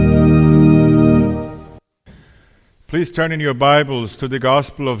Please turn in your Bibles to the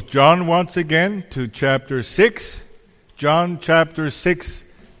Gospel of John once again, to chapter 6. John chapter 6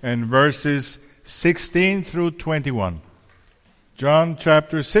 and verses 16 through 21. John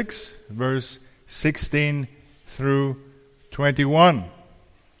chapter 6, verse 16 through 21.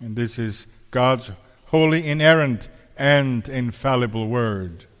 And this is God's holy, inerrant, and infallible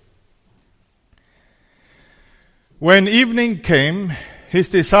word. When evening came, his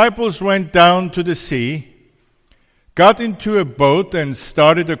disciples went down to the sea, got into a boat, and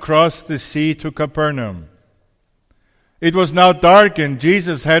started across the sea to Capernaum. It was now dark, and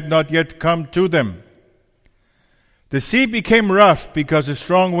Jesus had not yet come to them. The sea became rough because a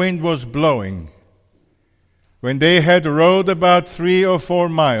strong wind was blowing. When they had rowed about 3 or 4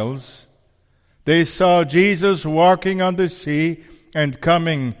 miles, they saw Jesus walking on the sea and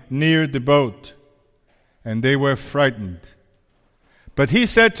coming near the boat, and they were frightened. But he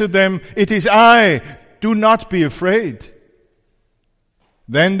said to them, "It is I, do not be afraid."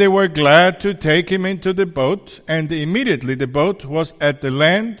 Then they were glad to take him into the boat, and immediately the boat was at the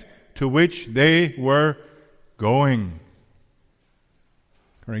land to which they were going.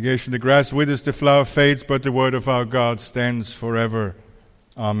 Congregation, the grass withers, the flower fades, but the word of our God stands forever.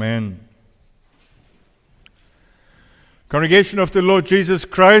 Amen. Congregation of the Lord Jesus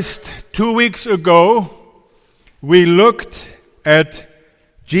Christ, 2 weeks ago, we looked at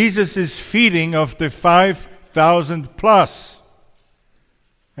Jesus' feeding of the 5,000 plus.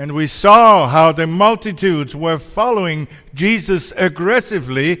 And we saw how the multitudes were following Jesus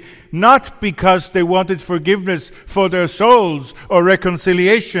aggressively, not because they wanted forgiveness for their souls or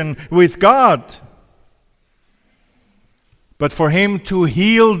reconciliation with God, but for him to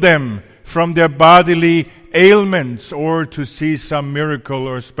heal them from their bodily ailments or to see some miracle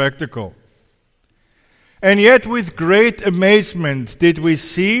or spectacle. And yet with great amazement did we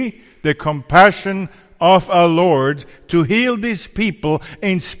see the compassion of our Lord to heal these people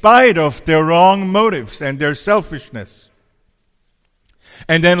in spite of their wrong motives and their selfishness.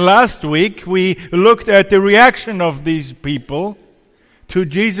 And then last week we looked at the reaction of these people to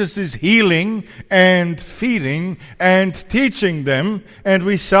Jesus' healing and feeding and teaching them. And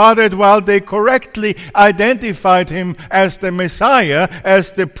we saw that while they correctly identified him as the Messiah,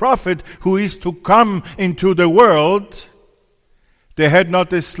 as the prophet who is to come into the world, they had not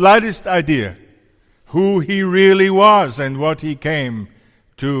the slightest idea who he really was and what he came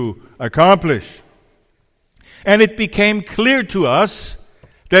to accomplish. And it became clear to us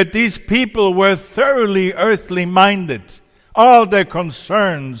that these people were thoroughly earthly minded. All their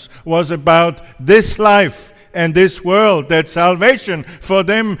concerns was about this life and this world, that salvation for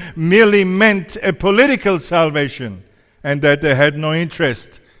them merely meant a political salvation, and that they had no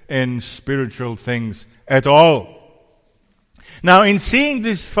interest in spiritual things at all. Now, in seeing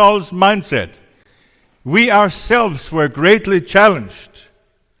this false mindset, we ourselves were greatly challenged.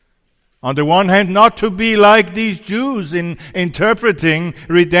 On the one hand, not to be like these Jews in interpreting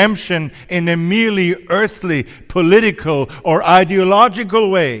redemption in a merely earthly, political, or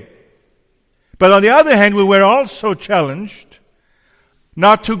ideological way. But on the other hand, we were also challenged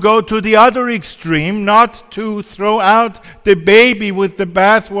not to go to the other extreme, not to throw out the baby with the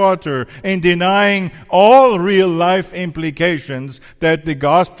bathwater in denying all real life implications that the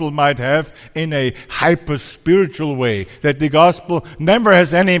gospel might have in a hyper-spiritual way, that the gospel never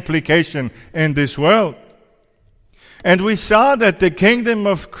has any implication in this world. And we saw that the kingdom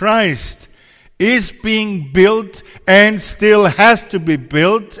of Christ is being built and still has to be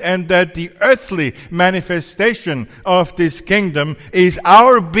built, and that the earthly manifestation of this kingdom is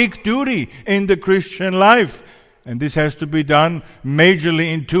our big duty in the Christian life. And this has to be done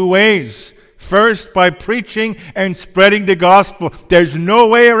majorly in 2 ways. First, by preaching and spreading the gospel. There's no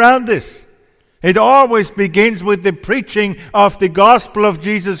way around this. It always begins with the preaching of the gospel of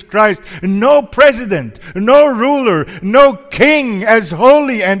Jesus Christ. No president, no ruler, no king, as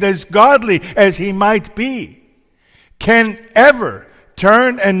holy and as godly as he might be, can ever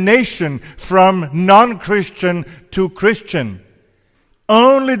turn a nation from non-Christian to Christian.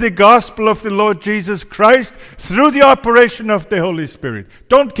 Only the gospel of the Lord Jesus Christ through the operation of the Holy Spirit.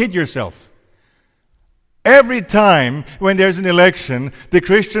 Don't kid yourself. Every time when there's an election, the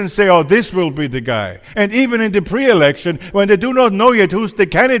Christians say, "Oh, this will be the guy." And even in the pre-election, when they do not know yet who's the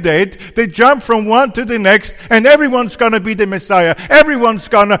candidate, they jump from one to the next, and everyone's going to be the Messiah. Everyone's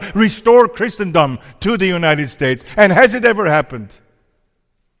going to restore Christendom to the United States. And has it ever happened?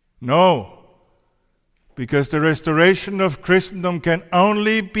 No. Because the restoration of Christendom can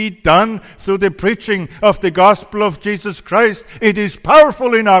only be done through the preaching of the gospel of Jesus Christ. It is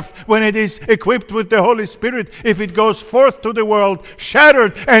powerful enough when it is equipped with the Holy Spirit, if it goes forth to the world,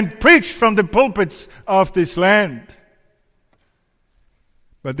 shattered and preached from the pulpits of this land.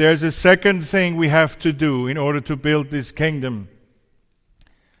 But there's a second thing we have to do in order to build this kingdom.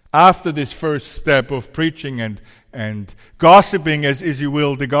 After this first step of preaching and gossiping, as you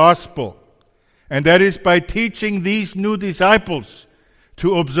will, the gospel. And that is by teaching these new disciples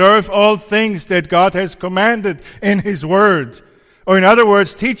to observe all things that God has commanded in His Word. Or in other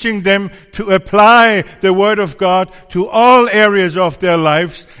words, teaching them to apply the Word of God to all areas of their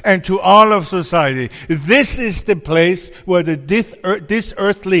lives and to all of society. This is the place where this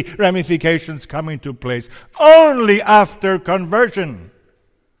earthly ramifications come into place. Only after conversion.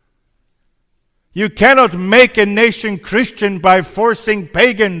 You cannot make a nation Christian by forcing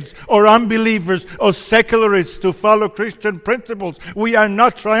pagans or unbelievers or secularists to follow Christian principles. We are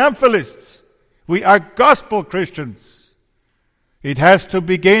not triumphalists. We are gospel Christians. It has to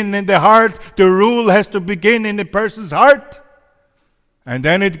begin in the heart. The rule has to begin in the person's heart. And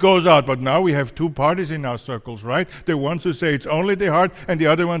then it goes out. But now we have two parties in our circles, right? The ones who say it's only the heart and the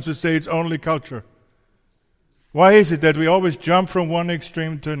other ones who say it's only culture. Why is it that we always jump from one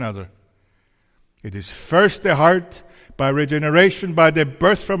extreme to another? It is first the heart, by regeneration, by the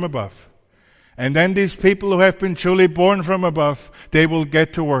birth from above. And then these people who have been truly born from above, they will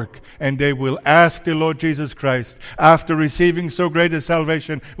get to work and they will ask the Lord Jesus Christ, after receiving so great a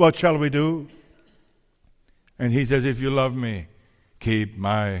salvation, what shall we do? And He says, if you love me, keep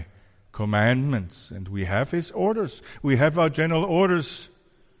my commandments. And we have His orders. We have our general orders,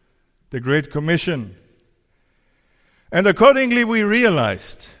 the Great Commission. And accordingly we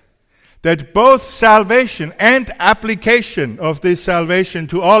realized that both salvation and application of this salvation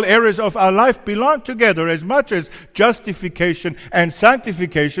to all areas of our life belong together, as much as justification and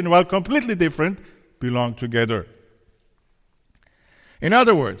sanctification, while completely different, belong together. In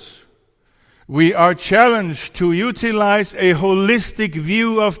other words, we are challenged to utilize a holistic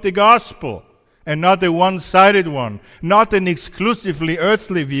view of the gospel, and not a one-sided one, not an exclusively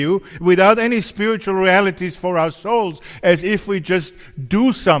earthly view, without any spiritual realities for our souls, as if we just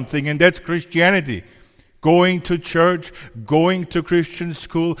do something, and that's Christianity. Going to church, going to Christian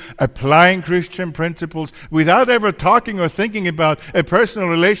school, applying Christian principles, without ever talking or thinking about a personal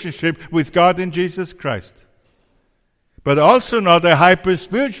relationship with God in Jesus Christ. But also not a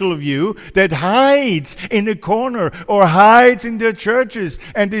hyper-spiritual view that hides in a corner or hides in their churches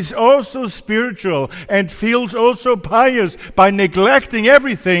and is also spiritual and feels also pious by neglecting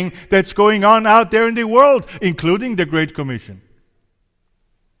everything that's going on out there in the world, including the Great Commission.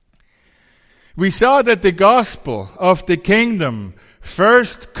 We saw that the gospel of the kingdom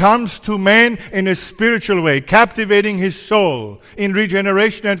first comes to man in a spiritual way, captivating his soul in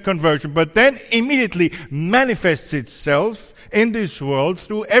regeneration and conversion, but then immediately manifests itself in this world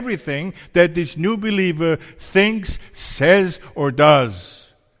through everything that this new believer thinks, says, or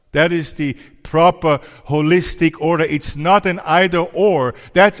does. That is the proper holistic order. It's not an either or.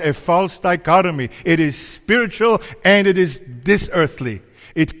 That's a false dichotomy. It is spiritual and it is this earthly.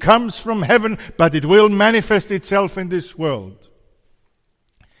 It comes from heaven, but it will manifest itself in this world.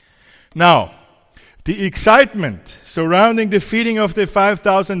 Now, the excitement surrounding the feeding of the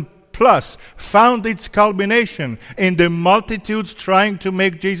 5,000 plus found its culmination in the multitudes trying to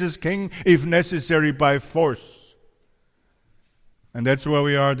make Jesus king, if necessary, by force. And that's where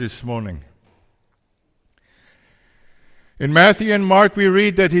we are this morning. In Matthew and Mark, we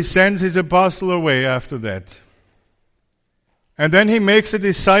read that He sends His apostle away after that. And then He makes the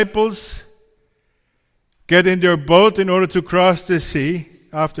disciples get in their boat in order to cross the sea.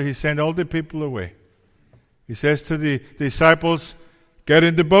 After He sent all the people away, He says to the disciples, get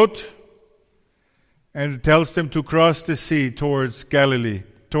in the boat, and tells them to cross the sea towards Galilee,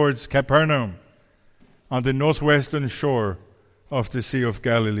 towards Capernaum, on the northwestern shore of the Sea of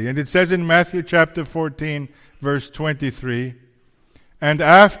Galilee. And it says in Matthew chapter 14, verse 23, and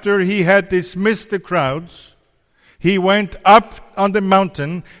after He had dismissed the crowds, He went up on the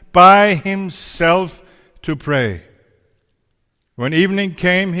mountain by Himself to pray. When evening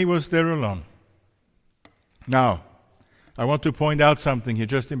came, He was there alone. Now, I want to point out something here,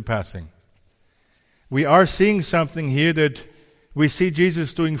 just in passing. We are seeing something here that we see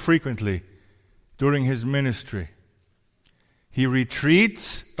Jesus doing frequently during His ministry. He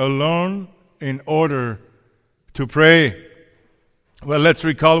retreats alone in order to pray. Well, let's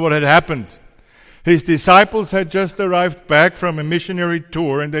recall what had happened. His disciples had just arrived back from a missionary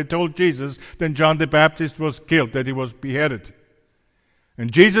tour, and they told Jesus that John the Baptist was killed, that he was beheaded.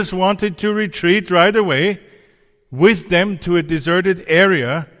 And Jesus wanted to retreat right away with them to a deserted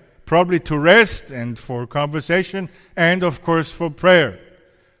area, probably to rest and for conversation and, of course, for prayer.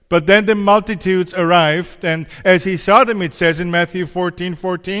 But then the multitudes arrived, and as He saw them, it says in Matthew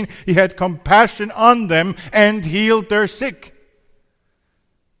 14:14, He had compassion on them and healed their sick.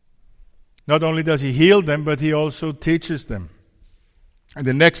 Not only does he heal them, but he also teaches them. And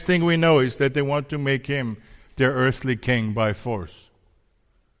the next thing we know is that they want to make him their earthly king by force.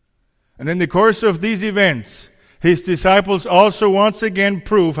 And in the course of these events, his disciples also once again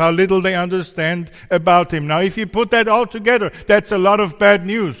prove how little they understand about him. Now, if you put that all together, that's a lot of bad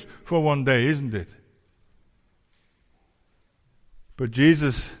news for one day, isn't it? But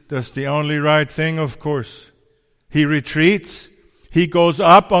Jesus does the only right thing, of course. He retreats. He goes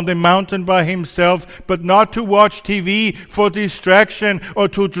up on the mountain by himself, but not to watch TV for distraction or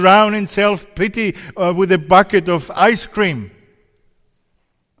to drown in self-pity with a bucket of ice cream.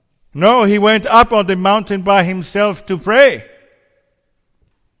 No, he went up on the mountain by himself to pray.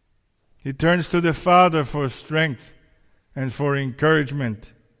 He turns to the Father for strength and for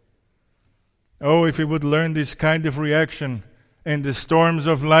encouragement. Oh, if we would learn this kind of reaction in the storms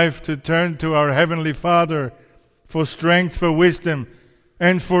of life, to turn to our Heavenly Father for strength, for wisdom,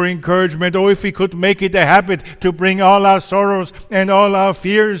 and for encouragement. Oh, if we could make it a habit to bring all our sorrows and all our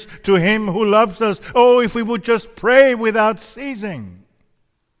fears to Him who loves us. Oh, if we would just pray without ceasing.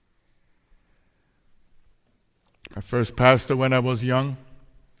 My first pastor when I was young,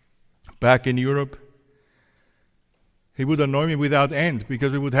 back in Europe, he would annoy me without end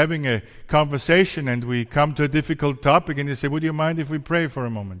because we would having a conversation and we come to a difficult topic and he said, would you mind if we pray for a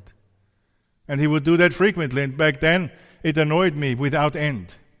moment? And he would do that frequently, and back then it annoyed me without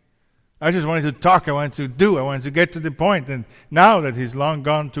end. I just wanted to talk, I wanted to get to the point. And now that he's long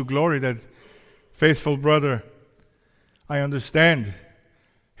gone to glory, that faithful brother, I understand.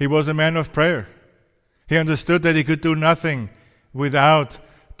 He was a man of prayer. He understood that he could do nothing without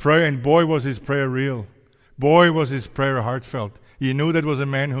prayer, and boy was his prayer real. Boy was his prayer heartfelt. You knew that was a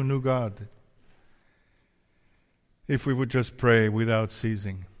man who knew God. If we would just pray without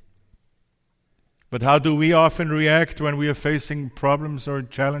ceasing. But how do we often react when we are facing problems or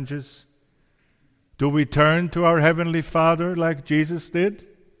challenges? Do we turn to our Heavenly Father like Jesus did?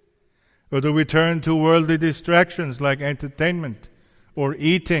 Or do we turn to worldly distractions like entertainment or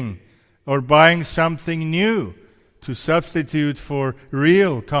eating or buying something new to substitute for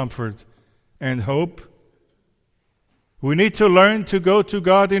real comfort and hope? We need to learn to go to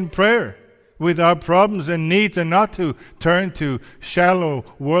God in prayer with our problems and needs, and not to turn to shallow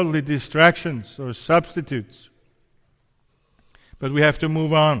worldly distractions or substitutes. But we have to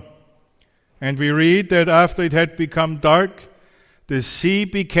move on. And we read that after it had become dark, the sea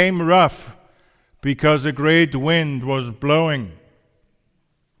became rough because a great wind was blowing.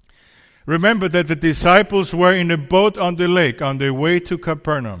 Remember that the disciples were in a boat on the lake on their way to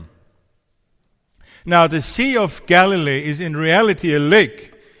Capernaum. Now, the Sea of Galilee is in reality a lake,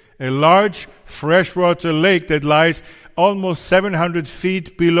 a large freshwater lake that lies almost 700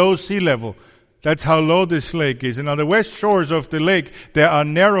 feet below sea level. That's how low this lake is. And on the west shores of the lake, there are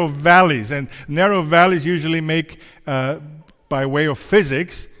narrow valleys. And narrow valleys usually make, by way of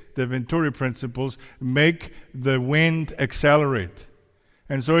physics, the Venturi principles, make the wind accelerate.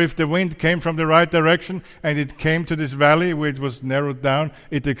 And so if the wind came from the right direction and it came to this valley where it was narrowed down,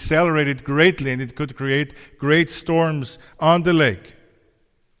 it accelerated greatly and it could create great storms on the lake.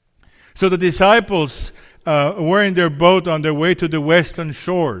 So the disciples were in their boat on their way to the western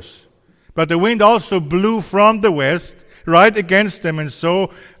shores. But the wind also blew from the west right against them. And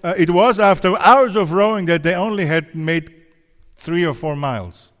so it was after hours of rowing that they only had made 3 or 4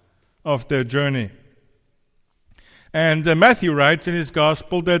 miles of their journey. And Matthew writes in his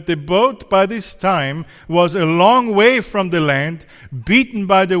gospel that the boat by this time was a long way from the land, beaten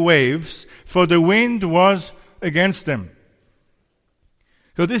by the waves, for the wind was against them.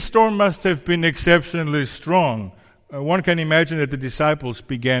 So this storm must have been exceptionally strong. One can imagine that the disciples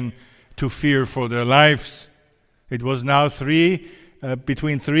began to fear for their lives. It was now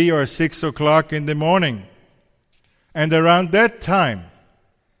between 3 or 6 o'clock in the morning. And around that time,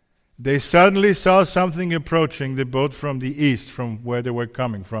 they suddenly saw something approaching the boat from the east, from where they were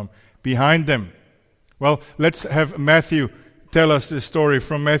coming from, behind them. Well, let's have Matthew tell us the story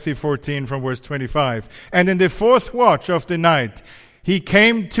from Matthew 14, from verse 25. And in the 4th watch of the night, he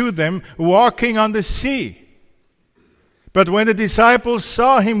came to them walking on the sea. But when the disciples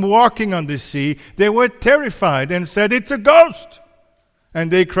saw him walking on the sea, they were terrified and said, "It's a ghost!" And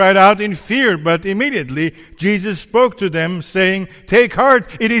they cried out in fear, but immediately Jesus spoke to them, saying, "Take heart,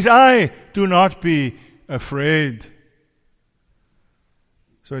 it is I, do not be afraid."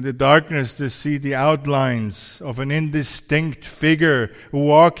 So in the darkness they see the outlines of an indistinct figure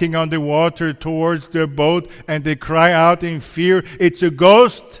walking on the water towards their boat, and they cry out in fear, "It's a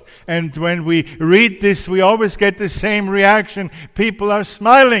ghost!" And when we read this, we always get the same reaction. People are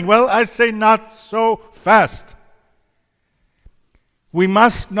smiling. Well, I say not so fast. we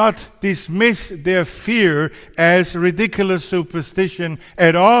must not dismiss their fear as ridiculous superstition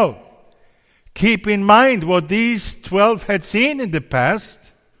at all. Keep in mind what these 12 had seen in the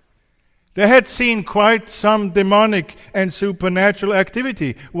past. They had seen quite some demonic and supernatural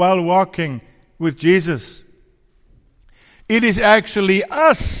activity while walking with Jesus. It is actually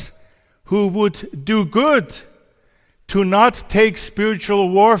us who would do good to not take spiritual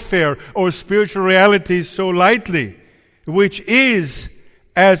warfare or spiritual realities so lightly, which is,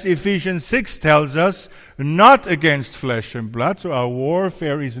 as Ephesians 6 tells us, not against flesh and blood. So our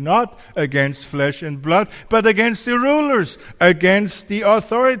warfare is not against flesh and blood, but against the rulers, against the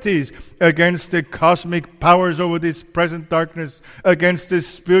authorities, against the cosmic powers over this present darkness, against the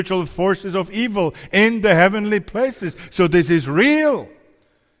spiritual forces of evil in the heavenly places. So this is real.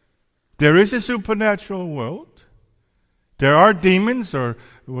 There is a supernatural world. There are demons, or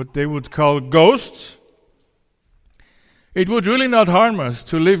what they would call ghosts. It would really not harm us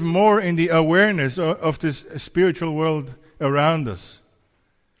to live more in the awareness of this spiritual world around us.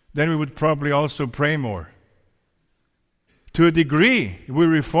 Then we would probably also pray more. To a degree, we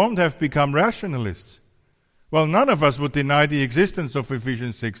Reformed have become rationalists. Well, none of us would deny the existence of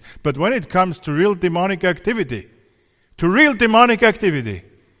Ephesians 6, but when it comes to real demonic activity,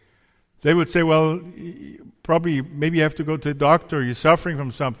 they would say, well, probably maybe you have to go to a doctor, you're suffering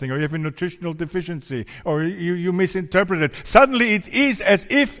from something, or you have a nutritional deficiency, or you misinterpreted. Suddenly it is as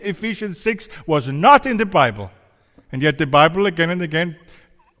if Ephesians 6 was not in the Bible. And yet the Bible again and again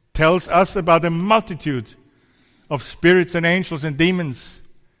tells us about a multitude of spirits and angels and demons.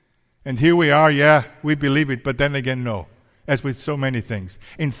 And here we are, we believe it, but then again, no. As with so many things.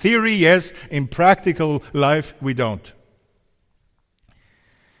 In theory, yes. In practical life, we don't.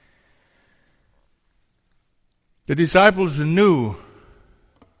 The disciples knew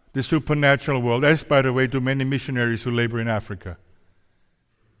the supernatural world, as, by the way, do many missionaries who labor in Africa.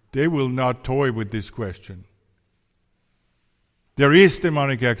 They will not toy with this question. There is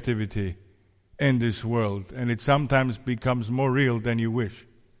demonic activity in this world, and it sometimes becomes more real than you wish.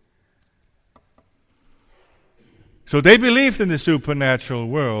 So they believed in the supernatural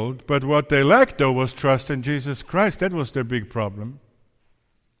world, but what they lacked, though, was trust in Jesus Christ. That was their big problem.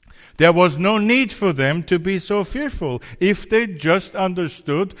 There was no need for them to be so fearful if they just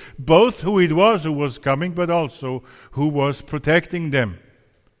understood both who it was who was coming, but also who was protecting them.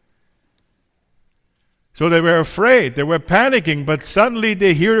 So they were afraid, they were panicking, but suddenly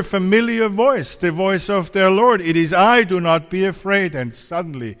they hear a familiar voice, the voice of their Lord. It is I, do not be afraid. And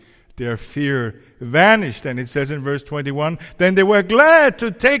suddenly their fear vanished. And it says in verse 21, then they were glad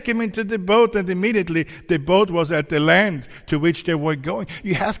to take him into the boat, and immediately the boat was at the land to which they were going.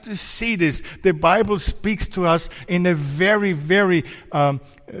 You have to see this. The Bible speaks to us in a very, very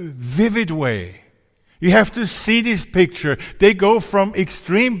vivid way. You have to see this picture. They go from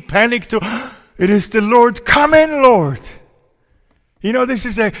extreme panic to, it is the Lord, come in, Lord. You know, this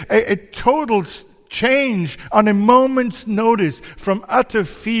is a total change on a moment's notice from utter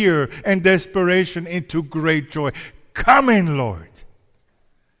fear and desperation into great joy. Come in, Lord.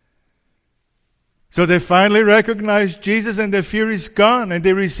 So they finally recognize Jesus, and their fear is gone, and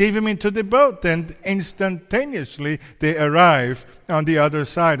they receive him into the boat, and instantaneously they arrive on the other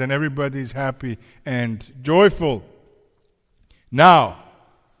side, and everybody is happy and joyful. Now,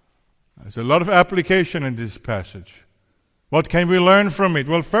 there's a lot of application in this passage. What can we learn from it?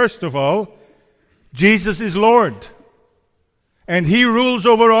 Well, first of all, Jesus is Lord, and he rules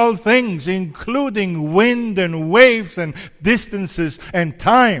over all things, including wind and waves and distances and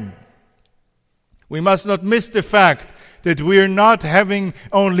time. We must not miss the fact that we are not having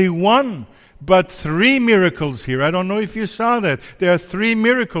only one, but 3 miracles here. I don't know if you saw that. There are 3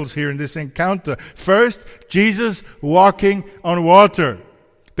 miracles here in this encounter. First, Jesus walking on water.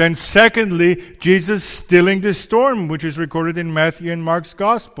 Then secondly, Jesus stilling the storm, which is recorded in Matthew and Mark's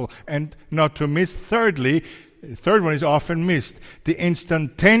gospel. And not to miss, thirdly, the third one is often missed, the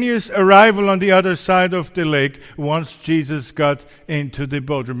instantaneous arrival on the other side of the lake once Jesus got into the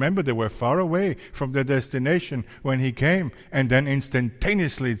boat. Remember, they were far away from their destination when he came. And then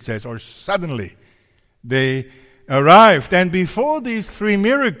instantaneously, it says, or suddenly, they arrived. And before these 3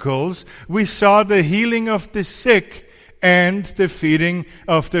 miracles, we saw the healing of the sick and the feeding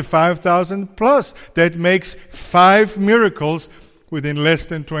of the 5,000 plus. That makes 5 miracles within less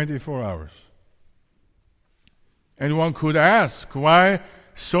than 24 hours. And one could ask, why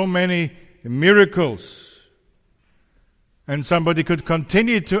so many miracles? And somebody could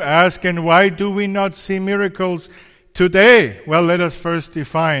continue to ask, and why do we not see miracles today? Well, let us first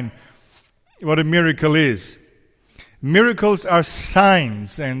define what a miracle is. Miracles are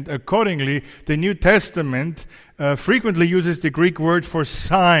signs, and accordingly, the New Testament frequently uses the Greek word for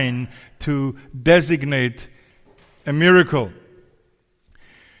sign to designate a miracle.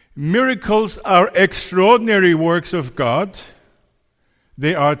 Miracles are extraordinary works of God.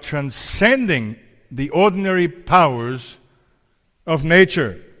 They are transcending the ordinary powers of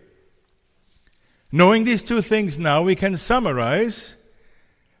nature. Knowing these two things now, we can summarize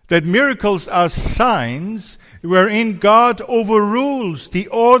that miracles are signs wherein God overrules the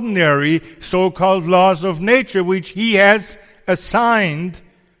ordinary so-called laws of nature which He has assigned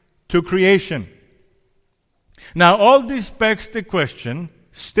to creation. Now, all this begs the question,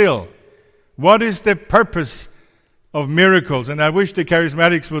 still, what is the purpose of miracles? And I wish the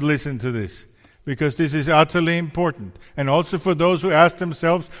charismatics would listen to this, because this is utterly important. And also for those who ask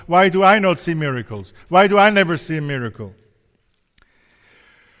themselves, why do I not see miracles? Why do I never see a miracle?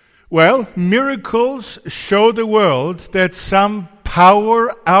 Well, miracles show the world that some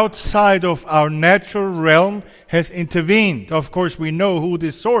power outside of our natural realm has intervened. Of course, we know who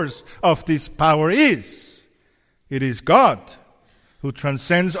the source of this power is. It is God, who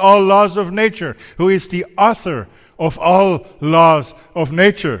transcends all laws of nature, who is the author of all laws of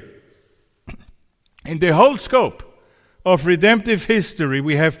nature. In the whole scope of redemptive history,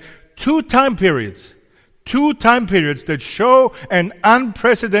 we have two time periods that show an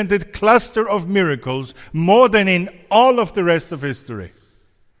unprecedented cluster of miracles, more than in all of the rest of history.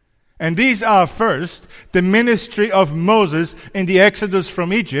 And these are, first, the ministry of Moses in the Exodus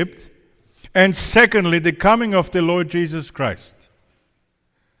from Egypt, and secondly, the coming of the Lord Jesus Christ.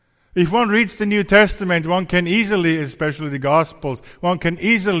 If one reads the New Testament, one can easily, especially the Gospels, one can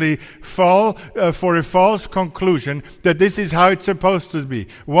easily fall for a false conclusion that this is how it's supposed to be.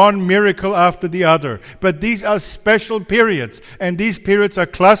 One miracle after the other. But these are special periods, and these periods are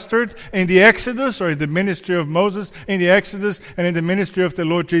clustered in the Exodus, or in the ministry of Moses in the Exodus, and in the ministry of the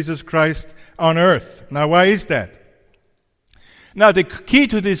Lord Jesus Christ on earth. Now, why is that? Now, the key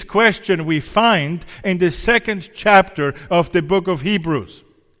to this question we find in the 2nd chapter of the book of Hebrews.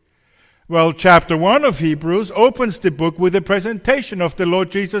 Well, chapter 1 of Hebrews opens the book with a presentation of the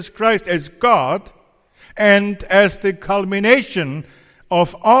Lord Jesus Christ as God and as the culmination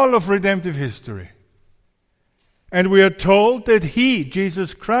of all of redemptive history. And we are told that He,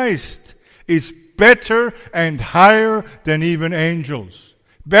 Jesus Christ, is better and higher than even angels.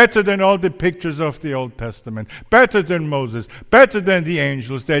 Better than all the pictures of the Old Testament. Better than Moses. Better than the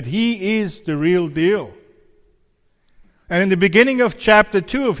angels. That He is the real deal. And in the beginning of chapter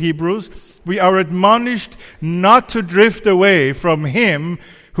 2 of Hebrews, we are admonished not to drift away from Him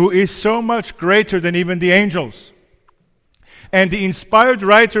who is so much greater than even the angels. And the inspired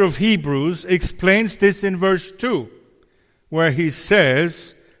writer of Hebrews explains this in verse 2, where he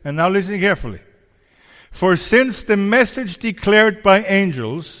says, and now listen carefully, "For since the message declared by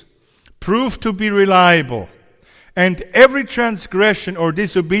angels proved to be reliable, and every transgression or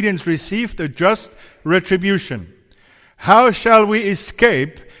disobedience received a just retribution, how shall we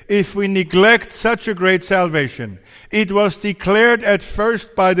escape if we neglect such a great salvation? It was declared at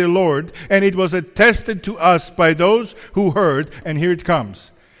first by the Lord, and it was attested to us by those who heard," and here it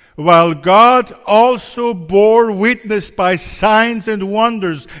comes, "while God also bore witness by signs and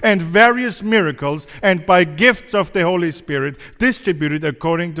wonders and various miracles, and by gifts of the Holy Spirit, distributed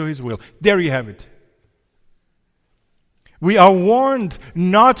according to His will." There you have it. We are warned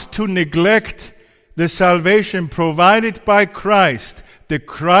not to neglect the salvation provided by Christ, the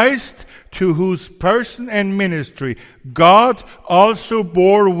Christ to whose person and ministry God also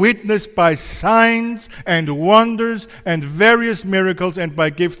bore witness by signs and wonders and various miracles, and by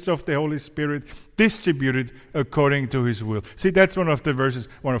gifts of the Holy Spirit distributed according to His will. See, that's one of the verses,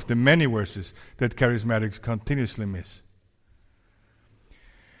 one of the many verses that charismatics continuously miss.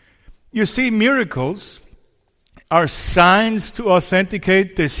 You see, miracles are signs to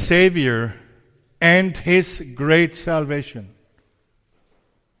authenticate the Savior and His great salvation.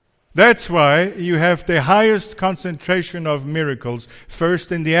 That's why you have the highest concentration of miracles,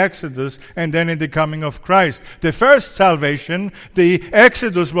 first in the Exodus and then in the coming of Christ. The first salvation, the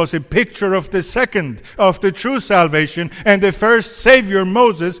Exodus, was a picture of the second, of the true salvation, and the first Savior,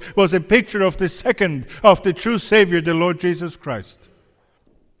 Moses, was a picture of the second, of the true Savior, the Lord Jesus Christ.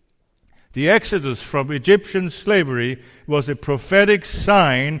 The Exodus from Egyptian slavery was a prophetic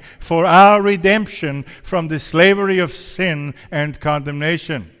sign for our redemption from the slavery of sin and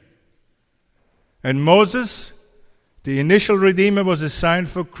condemnation. And Moses, the initial Redeemer, was a sign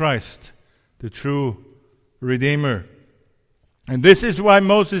for Christ, the true Redeemer. And this is why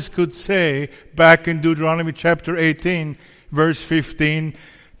Moses could say, back in Deuteronomy chapter 18, verse 15,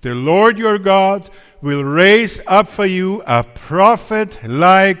 The Lord your God will raise up for you a prophet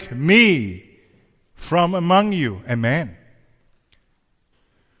like me from among you. Amen.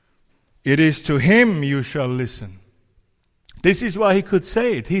 It is to him you shall listen. This is why he could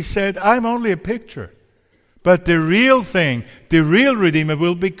say it. He said, I'm only a picture. But the real thing, the real Redeemer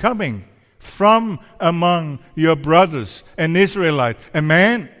will be coming from among your brothers, an Israelite, a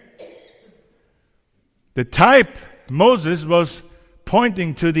man. The type, Moses, was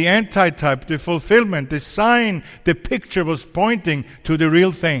pointing to the antitype, the fulfillment, the sign, the picture was pointing to the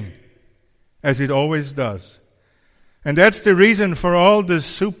real thing, as it always does. And that's the reason for all the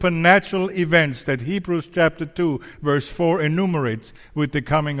supernatural events that Hebrews chapter 2, verse 4 enumerates with the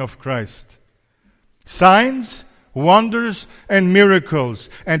coming of Christ. Signs, wonders, and miracles,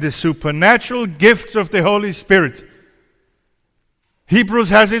 and the supernatural gifts of the Holy Spirit.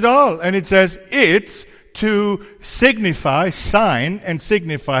 Hebrews has it all, and it says it's to signify, sign and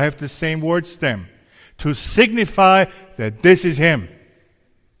signify have the same word stem. To signify that this is him,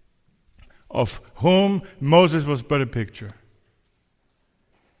 of whom Moses was but a picture.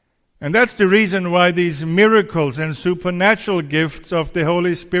 And that's the reason why these miracles and supernatural gifts of the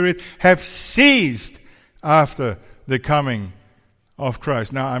Holy Spirit have ceased after the coming of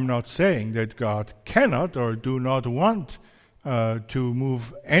Christ. Now, I'm not saying that God cannot or do not want to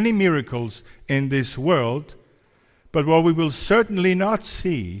move any miracles in this world, but what we will certainly not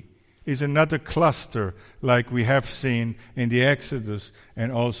see is another cluster like we have seen in the Exodus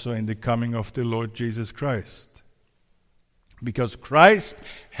and also in the coming of the Lord Jesus Christ. Because Christ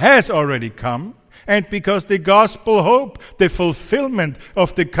has already come, and because the gospel hope, the fulfillment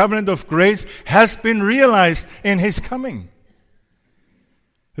of the covenant of grace, has been realized in his coming.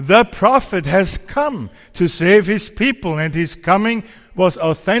 The prophet has come to save his people, and his coming was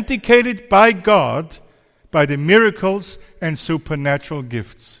authenticated by God by the miracles and supernatural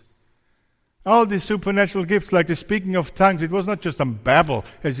gifts. All these supernatural gifts, like the speaking of tongues, it was not just some babble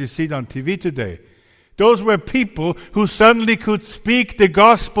as you see it on TV today. Those were people who suddenly could speak the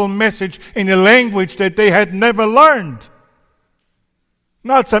gospel message in a language that they had never learned.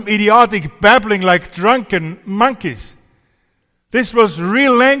 Not some idiotic babbling like drunken monkeys. This was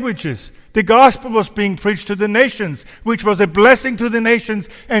real languages. The gospel was being preached to the nations, which was a blessing to the nations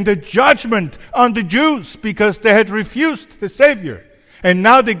and a judgment on the Jews because they had refused the Savior. And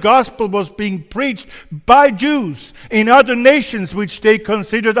now the gospel was being preached by Jews in other nations which they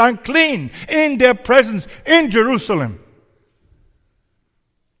considered unclean in their presence in Jerusalem.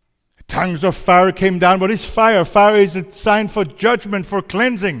 Tongues of fire came down. What is fire? Fire is a sign for judgment, for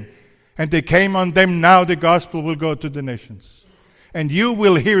cleansing. And they came on them. Now the gospel will go to the nations. And you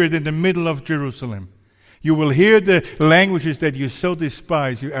will hear it in the middle of Jerusalem. You will hear the languages that you so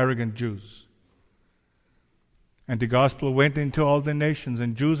despise, you arrogant Jews. And the gospel went into all the nations,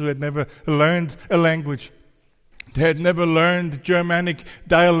 and Jews who had never learned a language, they had never learned Germanic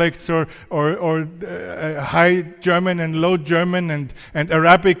dialects or High German and Low German and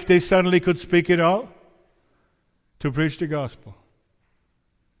Arabic, they suddenly could speak it all to preach the gospel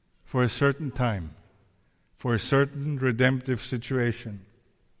for a certain time, for a certain redemptive situation.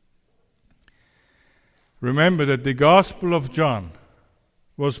 Remember that the Gospel of John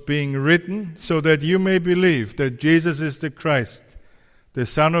was being written so that you may believe that Jesus is the Christ, the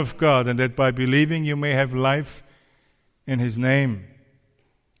Son of God, and that by believing you may have life in his name.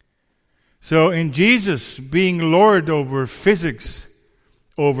 So in Jesus being Lord over physics,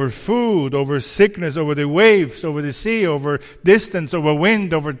 over food, over sickness, over the waves, over the sea, over distance, over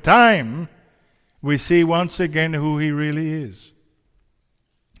wind, over time, we see once again who he really is.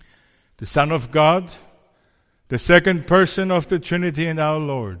 The Son of God, the second person of the Trinity and our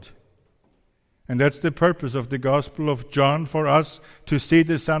Lord. And that's the purpose of the Gospel of John, for us to see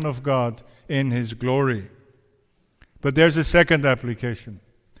the Son of God in his glory. But there's a second application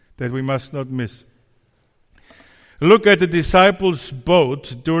that we must not miss. Look at the disciples'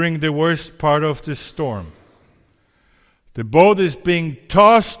 boat during the worst part of the storm. The boat is being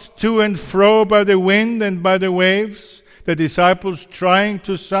tossed to and fro by the wind and by the waves. The disciples trying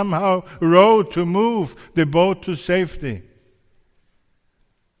to somehow row to move the boat to safety.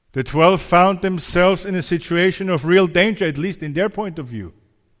 The 12 found themselves in a situation of real danger, at least in their point of view.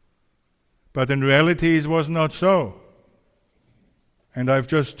 But in reality, it was not so. And I've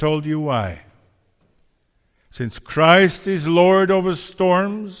just told you why. Since Christ is Lord over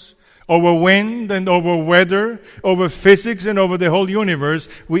storms, over wind and over weather, over physics and over the whole universe,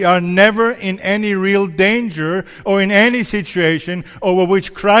 we are never in any real danger or in any situation over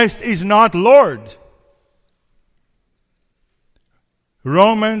which Christ is not Lord.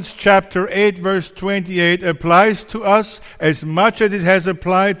 Romans chapter 8 verse 28 applies to us as much as it has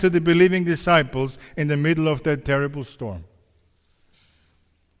applied to the believing disciples in the middle of that terrible storm.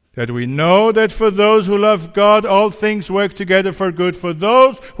 That we know that for those who love God, all things work together for good, for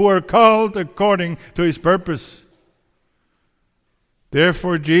those who are called according to His purpose.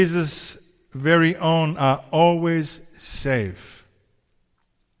 Therefore, Jesus' very own are always safe.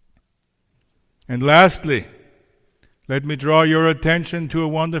 And lastly, let me draw your attention to a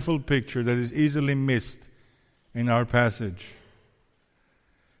wonderful picture that is easily missed in our passage.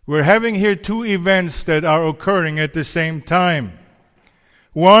 We're having here two events that are occurring at the same time.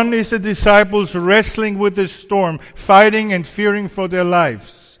 One is the disciples wrestling with the storm, fighting and fearing for their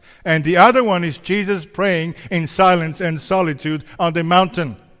lives. And the other one is Jesus praying in silence and solitude on the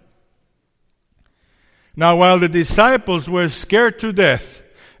mountain. Now, while the disciples were scared to death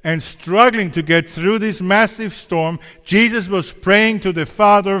and struggling to get through this massive storm, Jesus was praying to the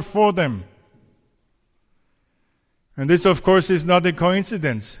Father for them. And this, of course, is not a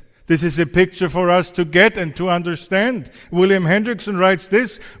coincidence. This is a picture for us to get and to understand. William Hendrickson writes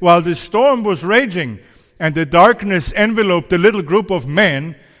this: while the storm was raging and the darkness enveloped the little group of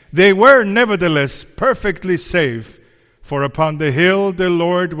men, they were nevertheless perfectly safe, for upon the hill the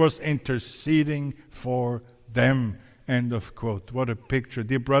Lord was interceding for them. End of quote. What a picture.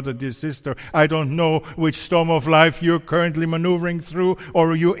 Dear brother, dear sister, I don't know which storm of life you're currently maneuvering through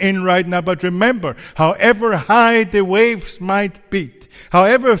or you're in right now, but remember, however high the waves might beat,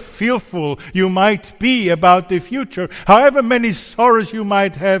 however fearful you might be about the future, however many sorrows you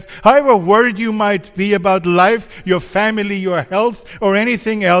might have, however worried you might be about life, your family, your health, or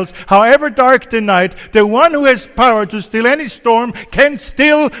anything else, however dark the night, the one who has power to still any storm can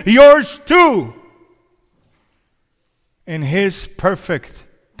still yours too, in His perfect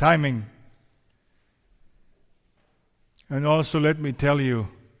timing. And also, let me tell you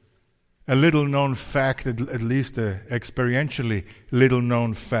a little known fact, at least experientially little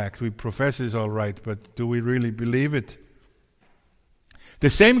known fact. We profess it's all right, but do we really believe it? The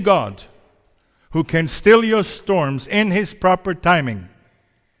same God who can still your storms in His proper timing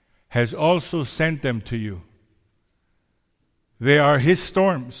has also sent them to you. They are His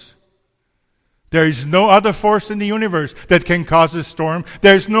storms. There is no other force in the universe that can cause a storm.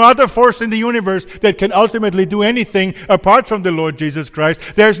 There is no other force in the universe that can ultimately do anything apart from the Lord Jesus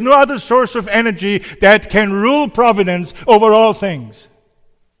Christ. There is no other source of energy that can rule providence over all things.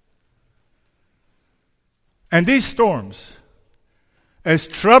 And these storms, as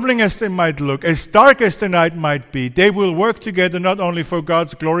troubling as they might look, as dark as the night might be, they will work together not only for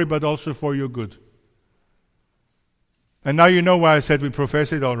God's glory but also for your good. And now you know why I said we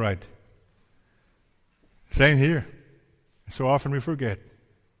profess it all right. Same here. So often we forget.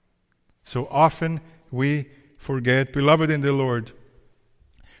 So often we forget. Beloved in the Lord,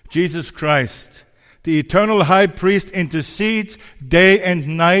 Jesus Christ, the eternal high priest, intercedes day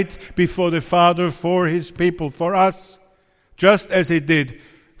and night before the Father for His people, for us, just as He did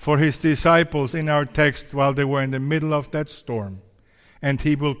for His disciples in our text while they were in the middle of that storm. And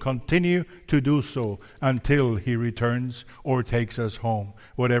He will continue to do so until He returns or takes us home,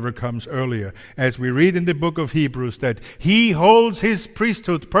 whatever comes earlier. As we read in the book of Hebrews that He holds His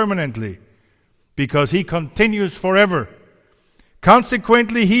priesthood permanently because He continues forever.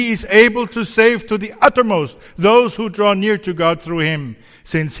 Consequently, He is able to save to the uttermost those who draw near to God through Him,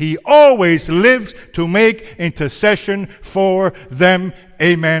 since He always lives to make intercession for them.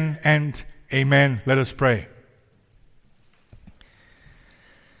 Amen and amen. Let us pray.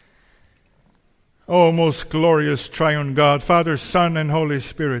 Oh, most glorious triune God, Father, Son, and Holy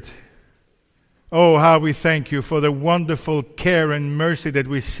Spirit. Oh, how we thank You for the wonderful care and mercy that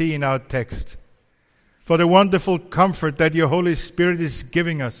we see in our text, for the wonderful comfort that Your Holy Spirit is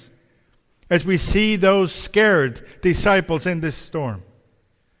giving us as we see those scared disciples in this storm.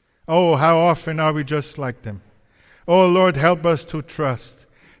 Oh, how often are we just like them. Oh, Lord, help us to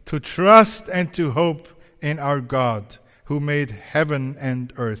trust and to hope in our God who made heaven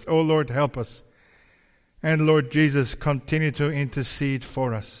and earth. Oh, Lord, help us. And Lord Jesus, continue to intercede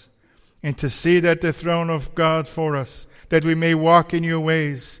for us. Intercede at the throne of God for us, that we may walk in Your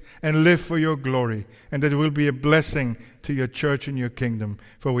ways and live for Your glory, and that it will be a blessing to Your church and Your kingdom.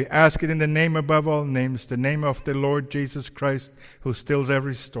 For we ask it in the name above all names, the name of the Lord Jesus Christ, who stills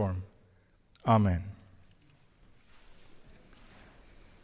every storm. Amen.